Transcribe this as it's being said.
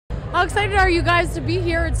How excited are you guys to be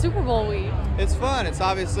here at Super Bowl week? It's fun. It's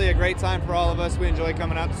obviously a great time for all of us. We enjoy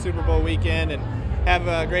coming out to Super Bowl weekend and have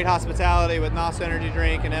a great hospitality with NOS energy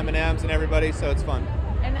drink and M&Ms and everybody, so it's fun.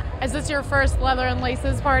 And is this your first Leather and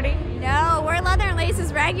Laces party? No, we're Leather and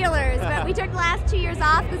Laces regulars, but we took the last 2 years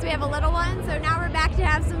off because we have a little one, so now we're back to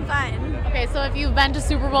have some fun. Okay, so if you've been to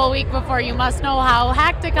Super Bowl week before, you must know how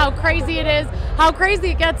hectic, how crazy it is, how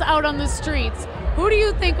crazy it gets out on the streets. Who do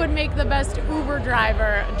you think would make the best Uber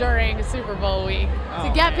driver during Super Bowl week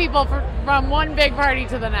to get people from one big party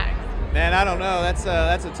to the next? Man, I don't know. That's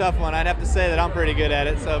a tough one. I'd have to say that I'm pretty good at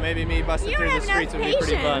it, so maybe me busting through the streets would be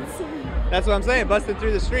pretty fun. That's what I'm saying, busting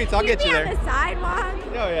through the streets. I'll get you there. On the sidewalk.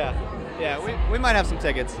 Oh, yeah. Yeah, we might have some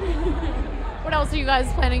tickets. What else are you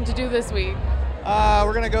guys planning to do this week?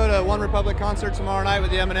 We're going to go to One Republic concert tomorrow night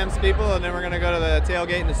with the M&M's people, and then we're going to go to the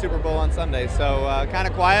tailgate and the Super Bowl on Sunday. So kind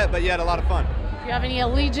of quiet, but yet a lot of fun. Do you have any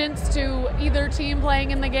allegiance to either team playing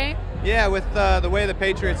in the game? Yeah, with the way the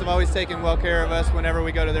Patriots have always taken well care of us whenever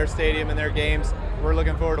we go to their stadium and their games, we're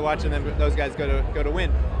looking forward to watching those guys go to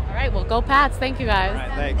win. All right, well, go Pats. Thank you guys. All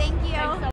right, thanks. Thank you.